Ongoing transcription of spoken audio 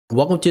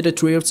Welcome to the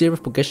Trio of Zero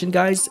Progression,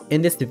 guys.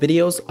 In this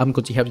videos, I'm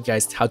going to help you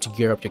guys how to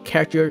gear up your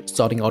character,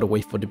 starting all the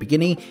way from the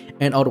beginning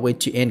and all the way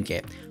to end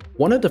game.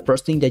 One of the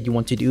first things that you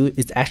want to do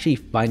is actually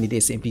find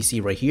this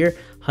NPC right here.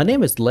 Her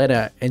name is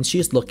Lena and she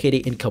is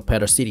located in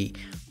Calpeta City.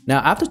 Now,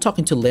 after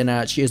talking to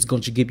Lena, she is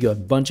going to give you a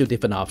bunch of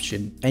different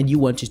options and you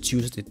want to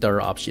choose the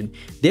third option.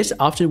 This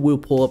option will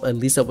pull up a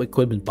list of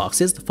equipment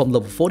boxes from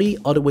level 40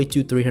 all the way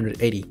to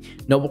 380.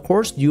 Now, of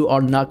course, you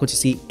are not going to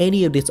see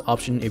any of this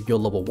option if you're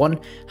level 1.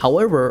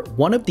 However,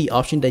 one of the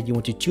options that you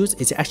want to choose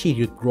is actually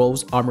your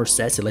gross armor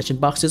set selection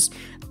boxes.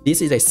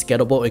 This is a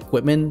scalable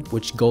equipment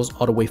which goes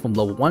all the way from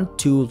level 1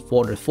 to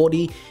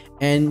 440.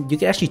 And you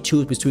can actually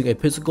choose between a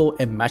physical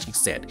and magic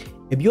set.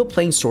 If you're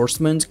playing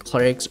swordsman,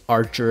 clerics,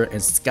 archer,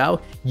 and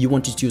scout, you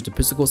want to choose the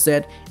physical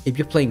set. If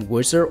you're playing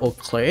wizard or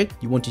cleric,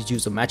 you want to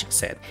choose a magic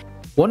set.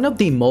 One of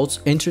the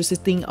most interesting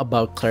thing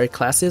about cleric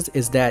classes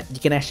is that you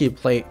can actually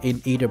play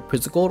in either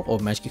physical or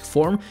magic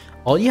form.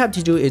 All you have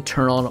to do is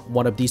turn on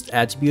one of these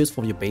attributes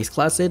from your base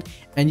classes,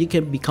 and you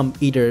can become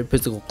either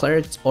physical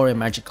cleric or a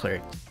magic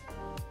cleric.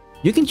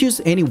 You can choose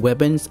any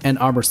weapons and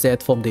armor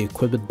set from the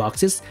equipment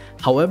boxes.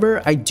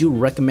 However, I do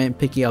recommend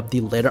picking up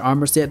the leather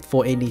armor set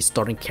for any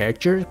starting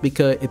character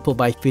because it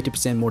provides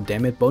 50% more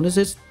damage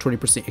bonuses,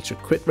 20% extra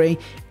crit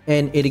rate,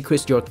 and it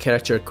increases your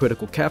character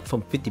critical cap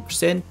from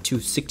 50% to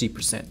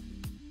 60%.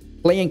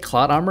 Playing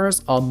cloud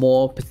armors are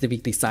more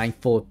specifically designed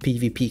for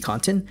PvP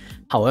content.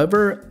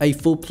 However, a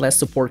full plus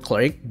support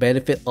cleric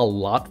benefit a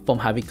lot from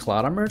having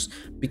cloud armors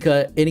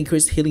because it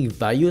increases healing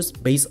values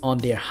based on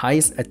their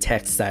highest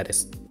attack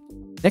status.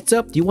 Next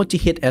up, you want to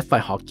hit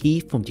F5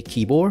 hotkey from the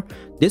keyboard.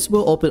 This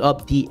will open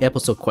up the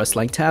episode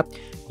questline tab.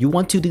 You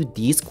want to do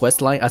these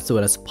questlines as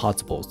well as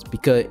possible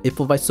because it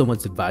provides so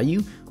much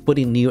value for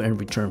the new and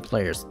return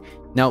players.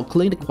 Now,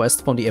 clearing the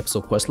quest from the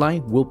episode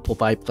questline will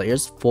provide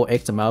players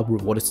 4x amount of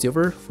rewarded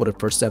silver for the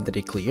first time that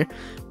they clear,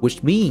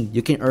 which means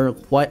you can earn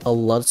quite a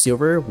lot of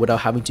silver without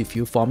having to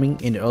field farming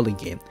in the early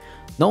game.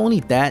 Not only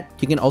that,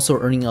 you can also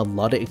earning a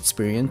lot of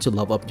experience to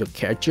level up your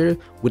character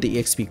with the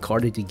XP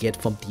card that you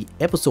get from the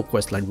episode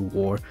questline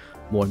reward.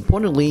 More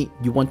importantly,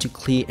 you want to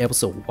clear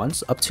episode 1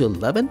 up to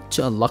 11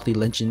 to unlock the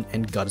legend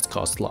and goddess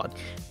card slot.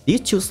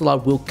 These two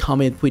slots will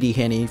come in pretty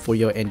handy for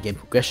your endgame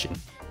progression.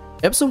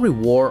 Episode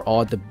reward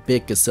are the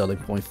biggest selling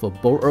point for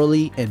both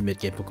early and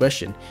mid-game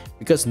progression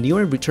because new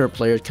and return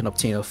players can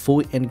obtain a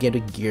full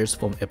endgame gears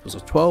from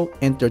episode 12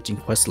 and 13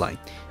 questline.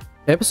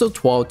 Episode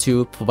 12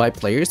 to provide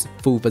players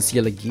full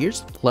Vasily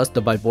gears plus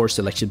the Vivor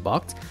selection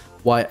box,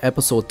 while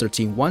episode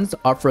 13 ones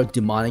offer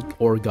demonic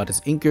or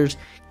goddess inkers,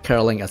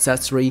 caroling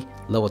accessory,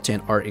 level 10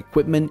 art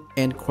equipment,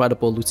 and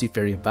credible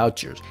Luciferian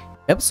vouchers.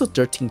 Episode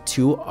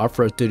 13-2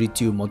 offer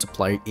 32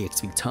 multiplier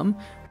EXP Tum,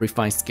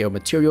 refined scale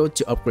material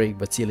to upgrade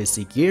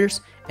Vasily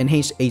gears,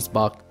 enhanced ace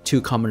box,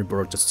 2 common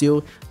Baroque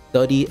seal,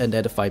 30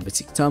 identified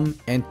basic Tum,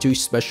 and 2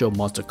 special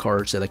monster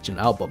card selection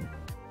album.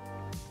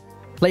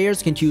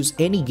 Players can choose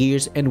any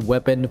gears and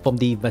weapon from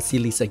the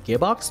Vasilisa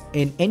gearbox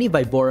and any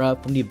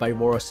Vivora from the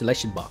Vivora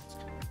selection box.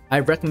 I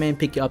recommend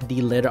picking up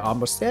the leather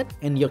armor set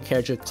and your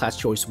character class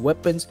choice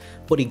weapons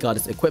for the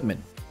goddess equipment.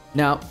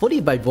 Now, for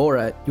the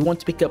Vivora, you want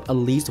to pick up at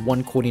least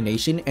one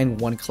coordination and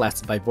one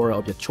class Vivora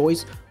of your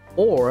choice,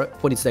 or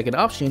for the second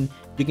option,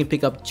 you can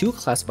pick up 2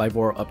 class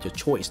Vivora of your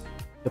choice.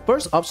 The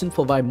first option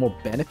provides more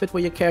benefit for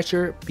your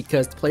character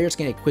because players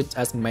can equip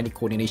as many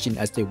coordination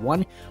as they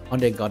want on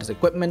their goddess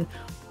equipment,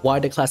 while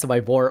the class of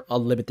Vivora are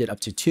limited up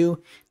to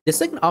 2. The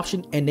second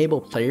option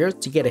enables players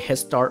to get a head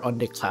start on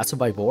the class of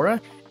Vivora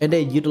and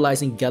then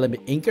utilizing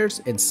Gallimic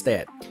Inkers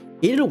instead.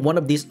 Either one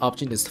of these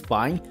options is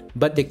fine,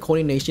 but the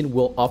coordination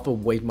will offer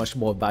way much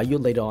more value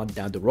later on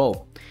down the road.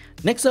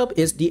 Next up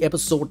is the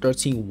episode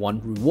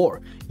 13-1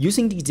 reward.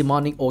 Using the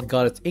demonic or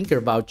goddess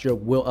inker voucher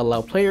will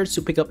allow players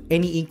to pick up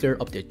any inker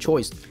of their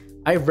choice.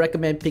 I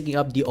recommend picking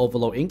up the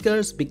Overlord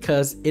inkers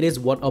because it is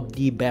one of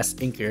the best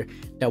inker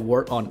that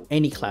work on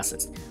any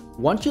classes.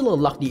 Once you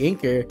unlock the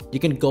inker, you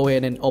can go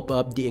ahead and open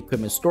up the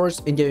equipment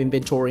stores in your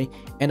inventory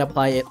and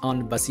apply it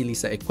on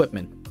Vasilisa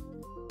equipment.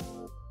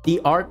 The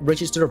art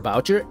register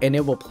voucher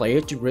enables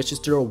players to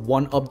register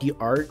one of the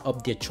art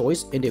of their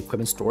choice in the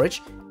equipment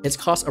storage. It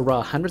costs around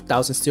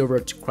 100,000 silver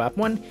to craft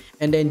one,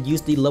 and then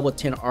use the level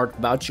 10 art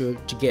voucher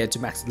to get it to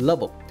max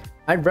level.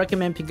 I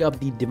recommend picking up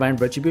the Divine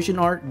Retribution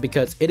art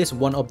because it is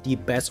one of the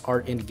best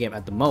art in the game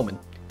at the moment.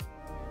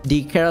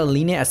 The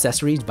Carolina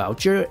Accessories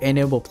voucher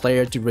enables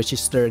players to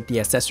register the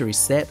accessory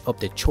set of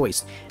their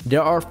choice.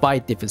 There are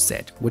 5 different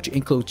sets, which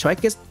include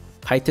Trichus,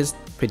 Pythus,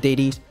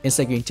 Predates,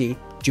 Insanguinity,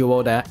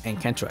 Duoda,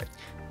 and Cantrite.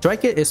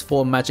 Trichus is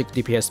for magic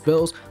DPS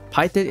builds,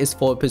 Python is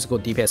for physical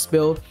DPS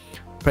build,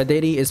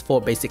 Predate is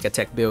for basic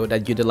attack build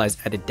that utilize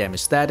added damage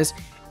status,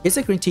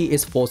 Insanguinity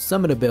is for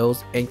summoner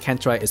builds, and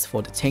Cantrite is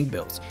for the tank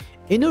builds.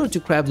 In order to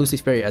craft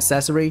Luciferian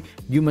accessory,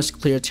 you must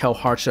clear Tell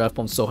Harsha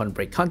from Soul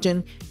Break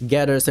content,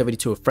 gather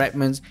 72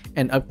 fragments,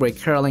 and upgrade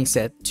Caroline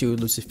set to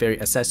Luciferian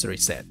accessory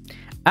set.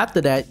 After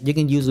that, you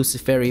can use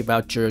Luciferian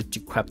voucher to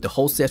craft the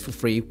whole set for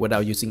free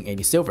without using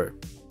any silver.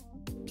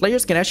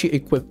 Players can actually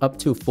equip up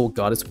to 4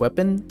 goddess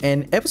weapon,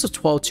 and episode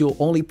 12 will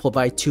only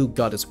provide 2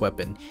 goddess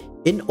weapon.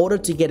 In order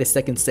to get a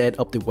second set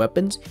of the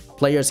weapons,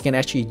 players can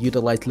actually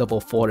utilize level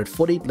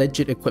 440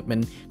 legit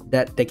equipment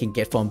that they can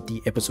get from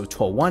the episode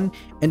 12 one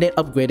and then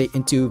upgrade it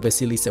into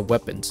Vasilisa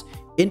weapons.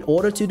 In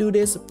order to do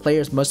this,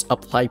 players must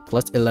apply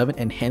plus 11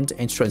 enhanced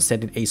and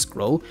transcendent ace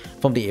scroll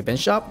from the event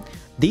shop.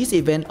 These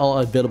events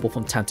are available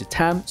from time to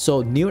time,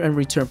 so new and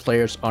return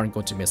players aren't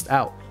going to miss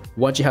out.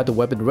 Once you have the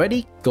weapon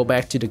ready, go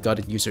back to the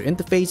goddess user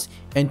interface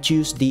and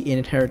choose the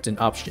inheritance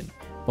option.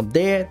 From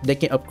there, they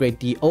can upgrade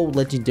the old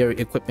legendary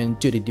equipment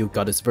to the new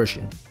goddess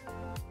version.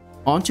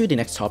 On to the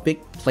next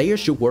topic, players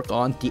should work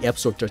on the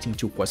episode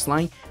 13-2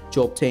 questline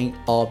to obtain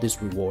all of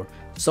this reward.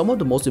 Some of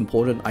the most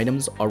important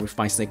items are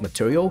refined snake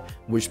material,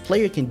 which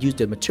player can use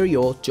the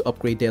material to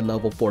upgrade their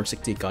level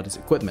 460 goddess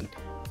equipment.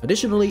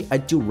 Additionally, I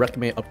do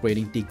recommend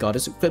upgrading the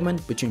goddess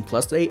equipment between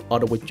plus 8 all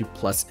the way to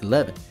plus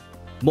 11.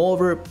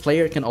 Moreover,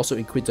 player can also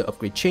increase the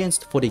upgrade chance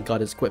for the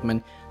goddess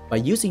equipment by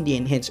using the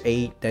enhanced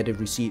aid that they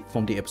received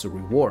from the episode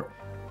reward.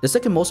 The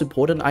second most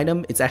important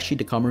item is actually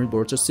the common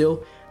Border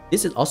Seal.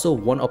 This is also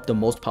one of the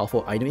most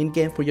powerful items in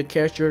game for your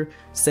character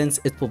since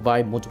it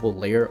provides multiple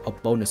layers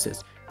of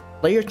bonuses.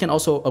 Players can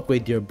also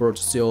upgrade their Border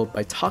Seal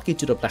by talking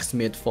to the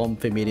blacksmith from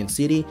Vermilion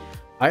City.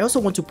 I also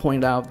want to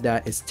point out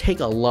that it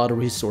takes a lot of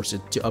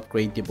resources to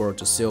upgrade the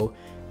Border Seal.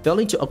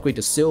 Failing to upgrade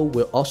the seal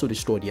will also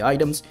destroy the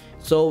items,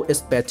 so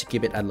it's best to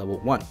keep it at level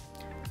 1.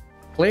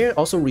 Players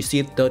also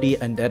receive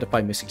 30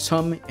 identified mystic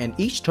tomes, and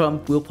each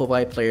tome will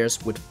provide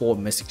players with 4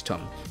 mystic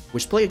tomes,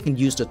 which players can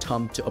use the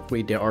tome to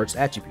upgrade their art's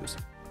attributes.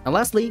 And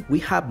lastly, we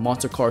have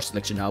Monster Card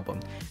Selection Album.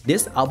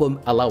 This album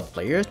allows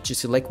players to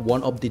select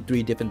one of the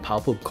 3 different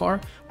powerful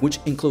cards, which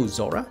include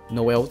Zora,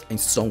 Noelle, and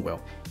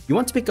Stonewell. You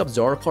want to pick up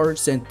Zora cards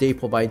since they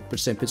provide %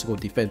 physical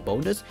defense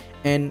bonus,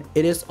 and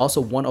it is also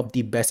one of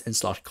the best in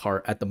slot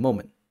cards at the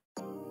moment.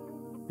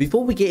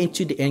 Before we get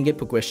into the endgame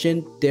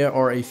progression, there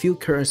are a few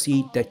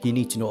currencies that you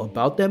need to know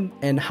about them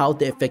and how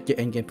they affect your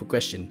endgame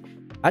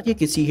progression. As you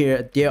can see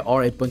here, there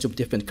are a bunch of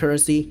different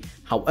currencies.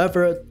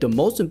 However, the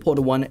most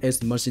important one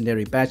is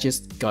Mercenary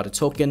Badges, Goddess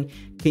Token,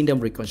 Kingdom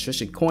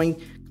Reconstruction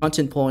Coin,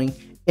 Content Point,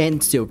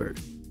 and Silver.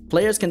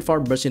 Players can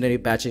farm Mercenary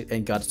Badges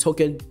and Goddess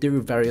Token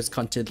through various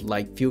content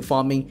like Fuel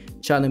Farming,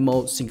 Challenge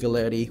Mode,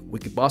 Singularity,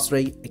 Wicked Boss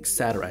Raid,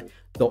 etc.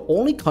 The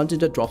only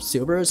content that drops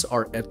silvers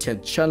are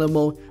F10 Challenge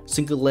Mode,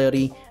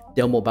 Singularity,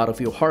 Demo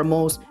Battlefield Hard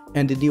Modes,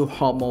 and the new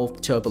Hard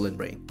Mode Turbulent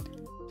Rain.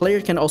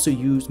 Players can also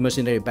use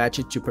Mercenary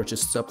Badges to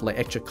purchase stuff like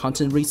extra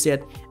content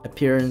reset,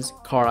 appearance,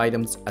 car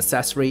items,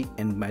 accessory,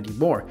 and many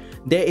more.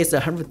 There is a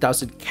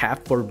 100,000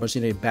 cap for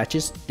Mercenary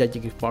Badges that you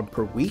can farm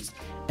per week,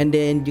 and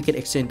then you can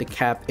extend the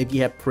cap if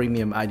you have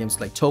premium items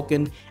like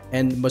token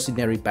and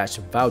Mercenary Badge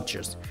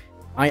vouchers.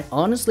 I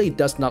honestly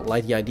does not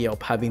like the idea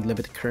of having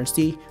limited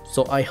currency,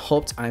 so I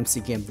hope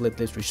IMC can lift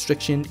this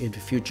restriction in the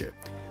future.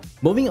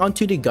 Moving on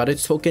to the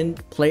Goddess Token,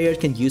 players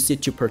can use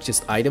it to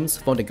purchase items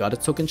from the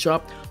Goddess Token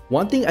shop.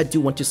 One thing I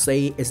do want to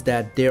say is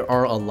that there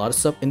are a lot of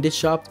stuff in this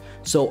shop,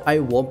 so I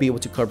won't be able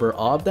to cover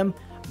all of them,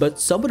 but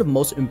some of the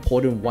most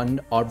important ones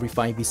are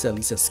Refined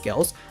Vasilisa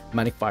Scales,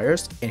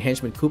 Magnifiers,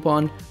 Enhancement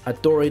Coupon,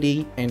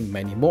 Authority, and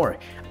many more.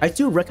 I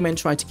do recommend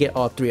trying to get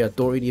all 3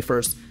 Authority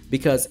first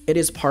because it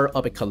is part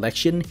of a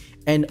collection,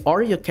 and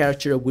all your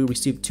character will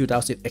receive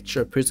 2000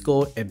 extra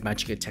physical and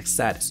magic attack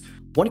status.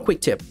 One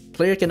quick tip,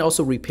 player can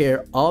also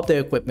repair all of their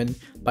equipment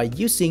by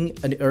using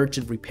an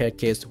urgent repair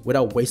kit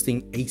without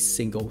wasting a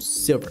single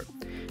silver.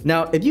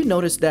 Now, if you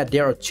notice that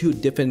there are 2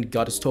 different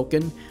goddess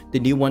tokens, the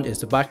new one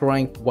is the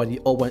Vakarine while the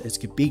old one is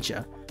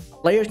Gabija.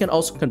 Players can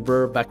also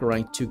convert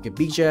Vakarine to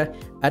Gabija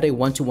at a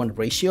 1-to-1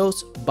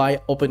 ratios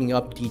by opening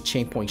up the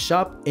Chain Point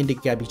shop in the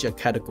Gabija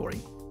category.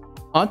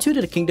 Onto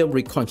the Kingdom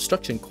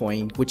Reconstruction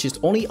Coin, which is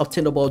only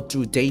obtainable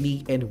through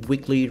daily and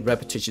weekly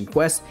repetition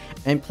quests,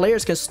 and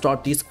players can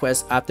start these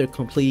quests after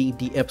completing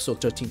the episode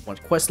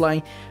 13-1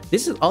 questline.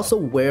 This is also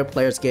where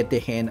players get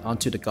their hand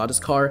onto the goddess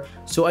card,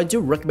 so I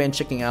do recommend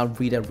checking out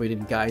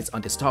read-and-written guides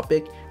on this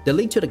topic. The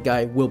link to the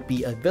guide will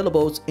be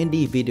available in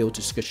the video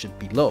description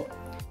below.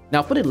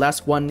 Now for the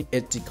last one,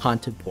 it's the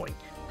Content Point.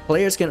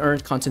 Players can earn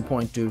content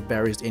points through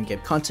various in-game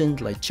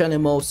content like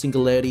Challenge Mode,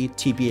 Singularity,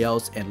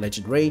 TBLs, and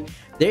Legend Raid.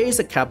 There is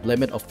a cap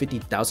limit of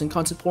 50,000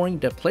 content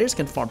points that players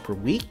can farm per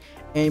week,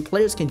 and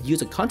players can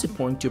use a content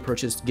point to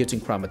purchase Guilty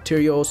Crown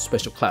materials,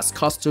 special class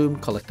costume,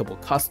 collectible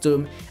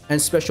costume,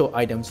 and special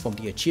items from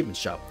the achievement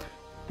shop.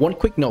 One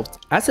quick note,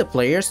 as a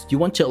player, you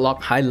want to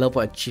unlock high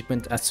level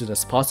achievement as soon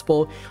as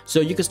possible,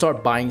 so you can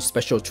start buying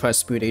special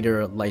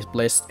Transpirator, Light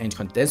Bliss, and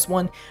Condensed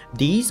One.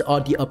 These are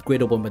the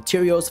upgradable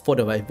materials for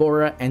the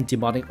Vivora and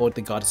Demonic or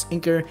the Goddess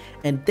Inker,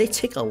 and they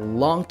take a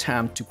long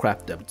time to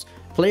craft them.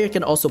 Player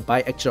can also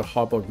buy extra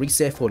hardboard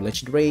reset for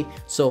Legend Raid,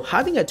 so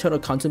having a ton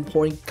of content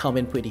point come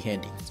in pretty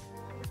handy.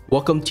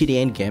 Welcome to the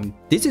endgame.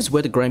 This is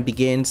where the grind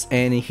begins,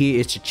 and here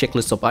is the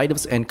checklist of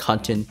items and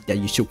content that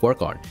you should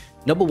work on.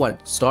 Number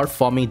 1. Start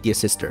farming the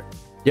Assister.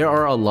 There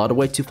are a lot of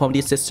ways to farm the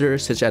assister,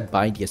 such as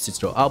buying the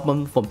assister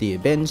album from the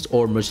events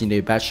or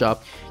mercenary batch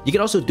shop. You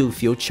can also do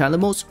field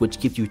challenge modes, which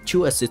give you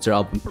 2 assister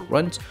albums per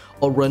run,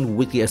 or run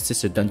weekly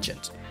assister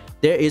dungeons.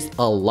 There is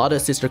a lot of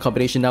assister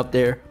combination out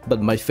there,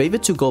 but my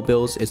favorite to go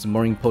builds is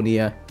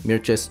mmorpg,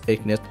 Mirches,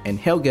 Ignis, and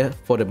Helga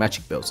for the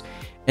magic builds.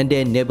 And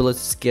then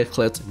Nebulous,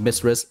 Scareclet,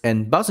 Mistress,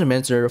 and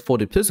Bowsermancer for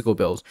the physical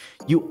builds.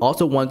 You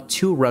also want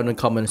 2 random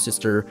common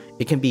assister.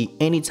 It can be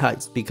any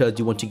types because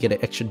you want to get an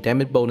extra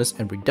damage bonus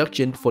and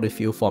reduction for the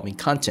field farming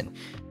content.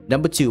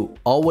 Number 2,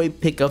 always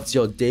pick up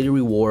your daily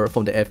reward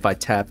from the F5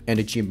 tab and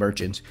the gym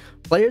merchants.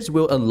 Players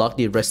will unlock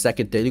the Red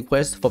Second daily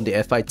quest from the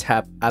F5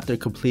 tab after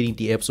completing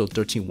the episode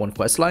 13.1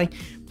 questline.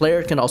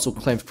 Player can also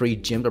claim free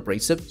gem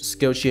abrasive,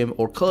 skill gem,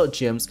 or color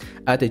gems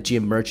at the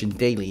gym merchant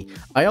daily.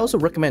 I also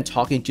recommend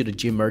talking to the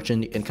gym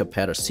merchant in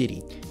Competitor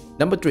City.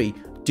 Number 3,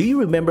 do you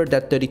remember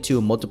that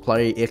 32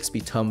 multiplier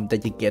XP tome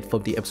that you get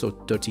from the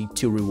episode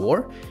 32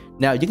 reward?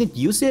 Now you can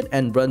use it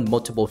and run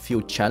multiple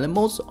field challenge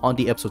modes on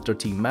the episode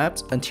 13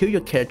 maps until your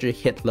character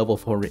hit level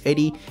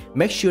 480.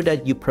 Make sure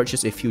that you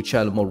purchase a field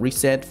challenge mode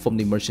reset from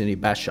the mercenary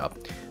batch shop.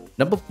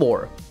 Number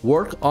 4,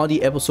 work on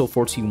the episode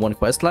 14.1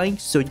 questline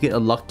so you can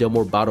unlock the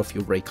more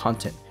battlefield raid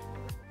content.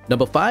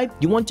 Number 5,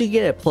 you want to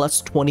get a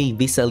plus 20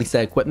 Visa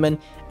Lisa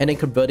equipment and then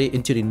convert it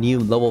into the new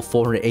level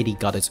 480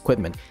 goddess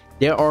equipment.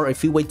 There are a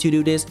few ways to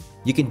do this.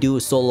 You can do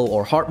solo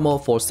or hard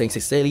mode for Saint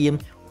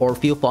Cecilium, or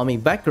field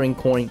farming background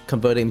coin,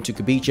 convert it into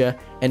Kabija,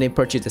 and then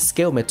purchase the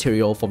scale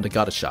material from the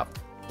goddess shop.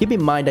 Keep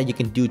in mind that you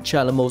can do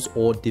challenge modes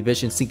or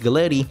division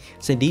singularity,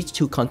 since these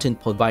 2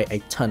 content provide a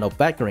ton of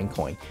background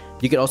coin.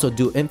 You can also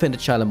do infinite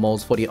challenge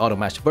modes for the auto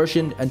match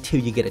version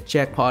until you get a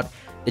jackpot.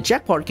 The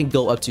jackpot can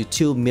go up to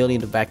 2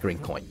 million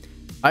background coin.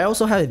 I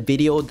also have a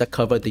video that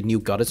covers the new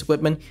goddess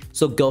equipment,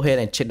 so go ahead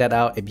and check that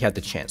out if you have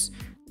the chance.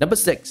 Number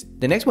 6,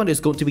 the next one is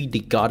going to be the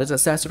Goddess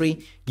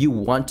accessory. You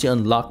want to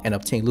unlock and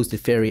obtain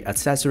Luciferi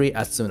accessory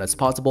as soon as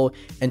possible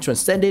and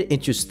transcend it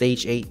into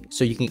stage 8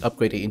 so you can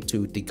upgrade it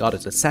into the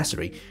Goddess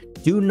accessory.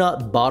 Do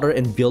not bother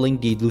unveiling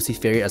the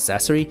Luciferi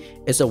accessory.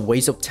 It's a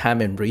waste of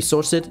time and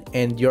resources,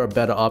 and you're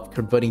better off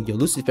converting your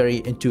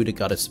Luciferi into the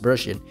Goddess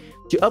version.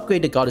 To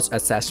upgrade the Goddess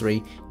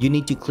accessory, you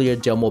need to clear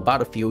Delmo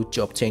Battlefield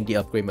to obtain the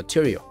upgrade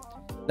material.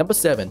 Number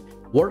 7,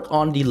 work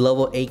on the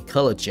level 8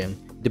 color gem.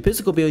 The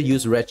physical build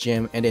use red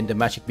gem and then the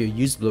magic build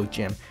use blue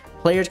gem.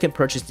 Players can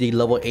purchase the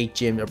level 8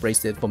 gem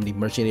abrasive from the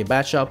mercenary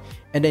batch shop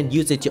and then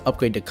use it to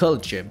upgrade the color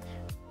gem.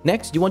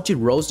 Next, you want to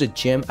roast the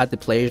gem at the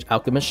player's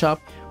alchemist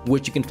shop,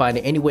 which you can find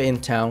anywhere in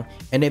town,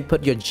 and then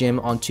put your gem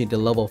onto the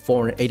level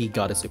 480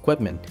 goddess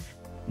equipment.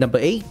 Number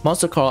 8,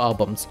 monster card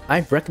albums.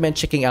 I recommend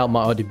checking out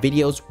my other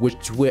videos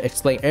which will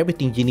explain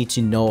everything you need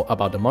to know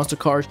about the monster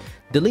cards.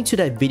 The link to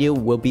that video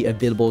will be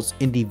available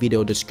in the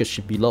video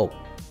description below.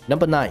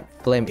 Number 9,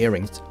 flame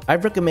earrings. I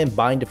recommend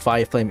buying the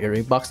 5 flame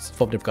earring box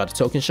from the Goddess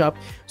token shop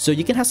so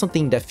you can have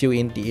something that fill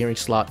in the earring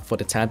slot for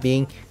the time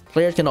being.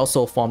 Players can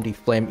also farm the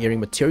flame earring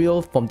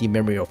material from the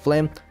Memory of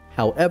Flame.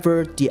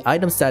 However, the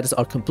item status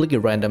are completely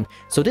random,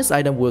 so this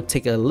item will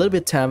take a little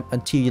bit of time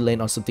until you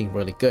land on something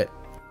really good.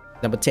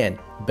 Number 10,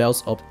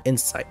 Bells of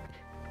Insight.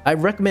 I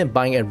recommend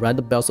buying a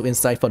random Bells of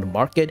Insight from the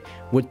market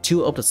with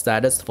 2 of the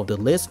status from the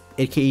list.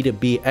 It can either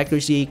be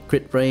accuracy,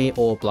 crit rate,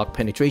 or block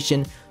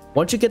penetration.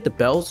 Once you get the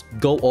bells,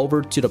 go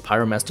over to the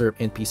Pyromaster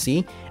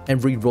NPC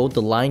and re-roll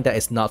the line that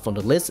is not from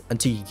the list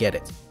until you get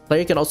it.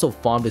 Player can also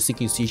farm the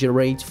Sinking Seizure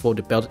rate for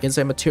the Belt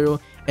Insight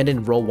material and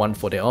then roll one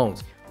for their own.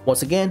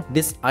 Once again,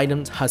 this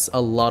item has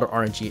a lot of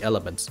RNG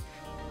elements.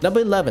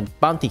 Number 11,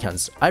 Bounty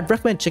Hunts. I'd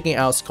recommend checking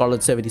out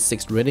Scarlet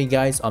 76 reading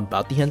guides on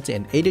Bounty Hunt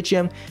and Ada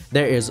Gem.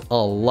 There is a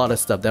lot of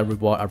stuff that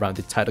revolve around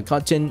the title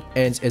content,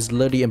 and it's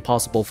literally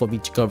impossible for me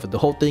to cover the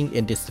whole thing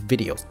in this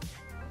video.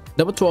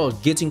 Number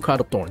 12, Guillotine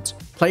Crown of Thorns.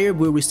 Player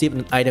will receive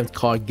an item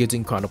called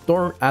Guillotine Crown of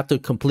Thorns after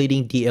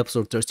completing the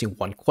episode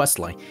 13.1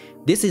 questline.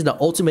 This is the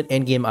ultimate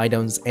endgame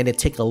items and it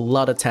takes a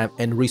lot of time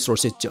and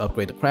resources to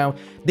upgrade the crown.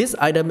 This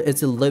item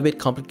is a little bit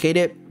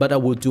complicated, but I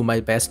will do my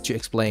best to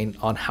explain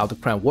on how the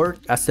crown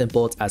works as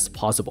simple as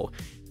possible.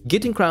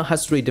 Guillotine Crown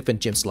has 3 different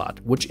gem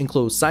slots, which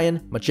include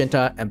Cyan,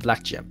 Magenta, and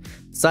Black Gem.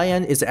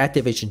 Cyan is an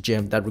activation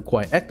gem that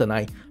requires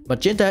Ectonite,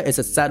 Magenta is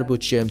a saddle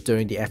gem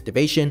during the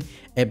activation,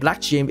 and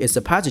Black Gem is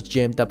a passive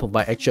gem that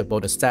provides extra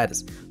bonus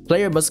status.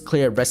 Player must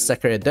clear Red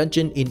Sacred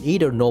Dungeon in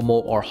either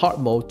normal or hard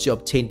mode to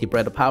obtain the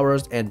Bread of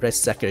Powers and Red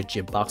Sacred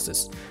Gem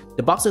boxes.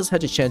 The boxes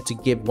has a chance to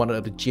give one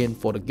of the gem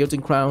for the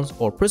Guillotine Crowns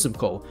or Prism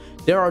Coal.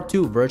 There are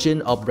 2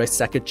 versions of Red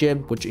Sacred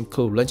Gem, which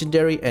include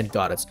Legendary and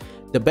Goddess.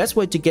 The best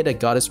way to get a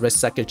Goddess Red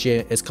Sacred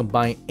Gem is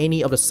combine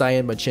any of the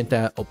Cyan,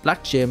 Magenta, or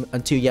Black Gem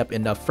until you have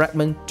enough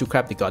fragment to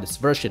craft the Goddess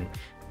version.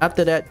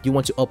 After that, you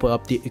want to open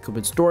up the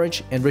equipment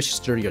storage and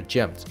register your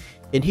gems.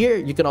 In here,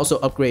 you can also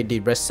upgrade the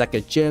Red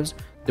Sacred Gems.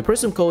 The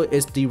Prism Coal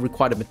is the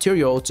required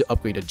material to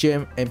upgrade a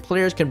gem, and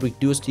players can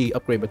reduce the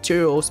upgrade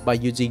materials by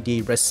using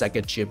the Red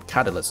Sacred Gem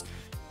Catalyst.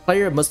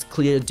 Player must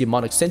clear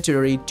Demonic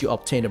Sanctuary to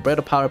obtain a Bread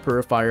of Power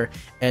Purifier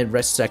and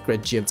Red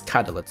Sacred Gems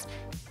Catalyst.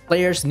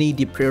 Players need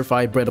the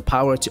Purified Bread of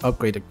Power to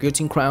upgrade the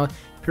Guillotine Crown.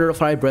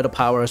 Purified Breath of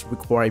Powers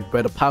require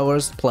Breath of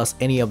Powers plus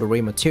any of the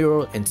raw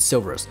material and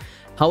silvers.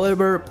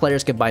 However,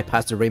 players can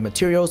bypass the raw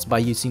materials by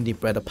using the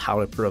Breath of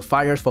Power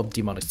Purifiers from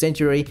Demonic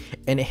Sanctuary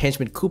and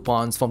enhancement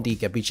coupons from the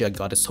Gabicia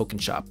Goddess Token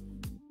Shop.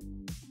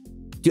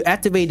 To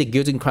activate the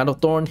Gilded Crown of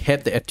Thorn,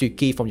 hit the F2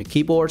 key from your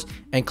keyboards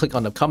and click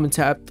on the Command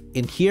tab.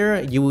 In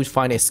here, you will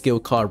find a skill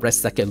called Red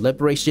Second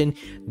Liberation.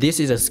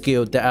 This is a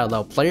skill that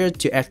allows players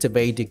to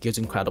activate the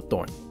Gilded Crown of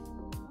Thorn.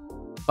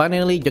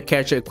 Finally, your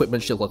character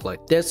equipment should look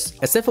like this,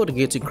 except for the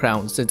Gilded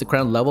Crown, since the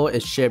crown level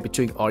is shared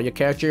between all your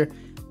character.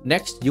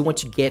 Next, you want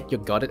to get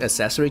your Goddess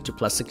accessory to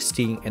plus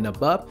 16 and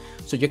above,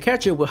 so your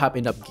character will have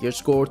enough gear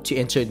score to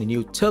enter the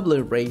new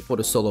Turbulent raid for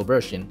the solo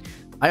version.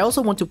 I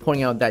also want to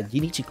point out that you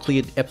need to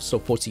clear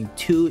episode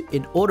 14-2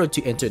 in order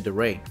to enter the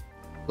raid.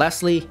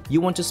 Lastly, you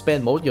want to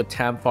spend most of your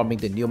time farming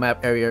the new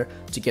map area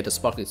to get the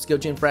Sparkling Skill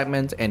Gem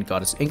Fragment and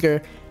Goddess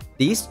Anchor.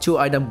 These two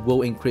items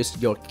will increase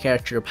your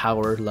character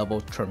power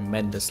level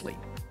tremendously.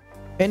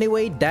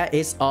 Anyway, that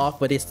is all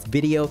for this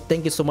video.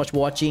 Thank you so much for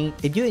watching.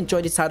 If you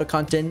enjoyed this type of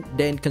content,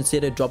 then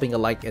consider dropping a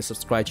like and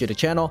subscribe to the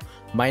channel.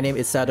 My name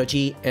is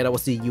Satoshi, and I will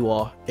see you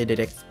all in the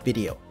next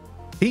video.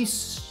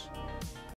 Peace!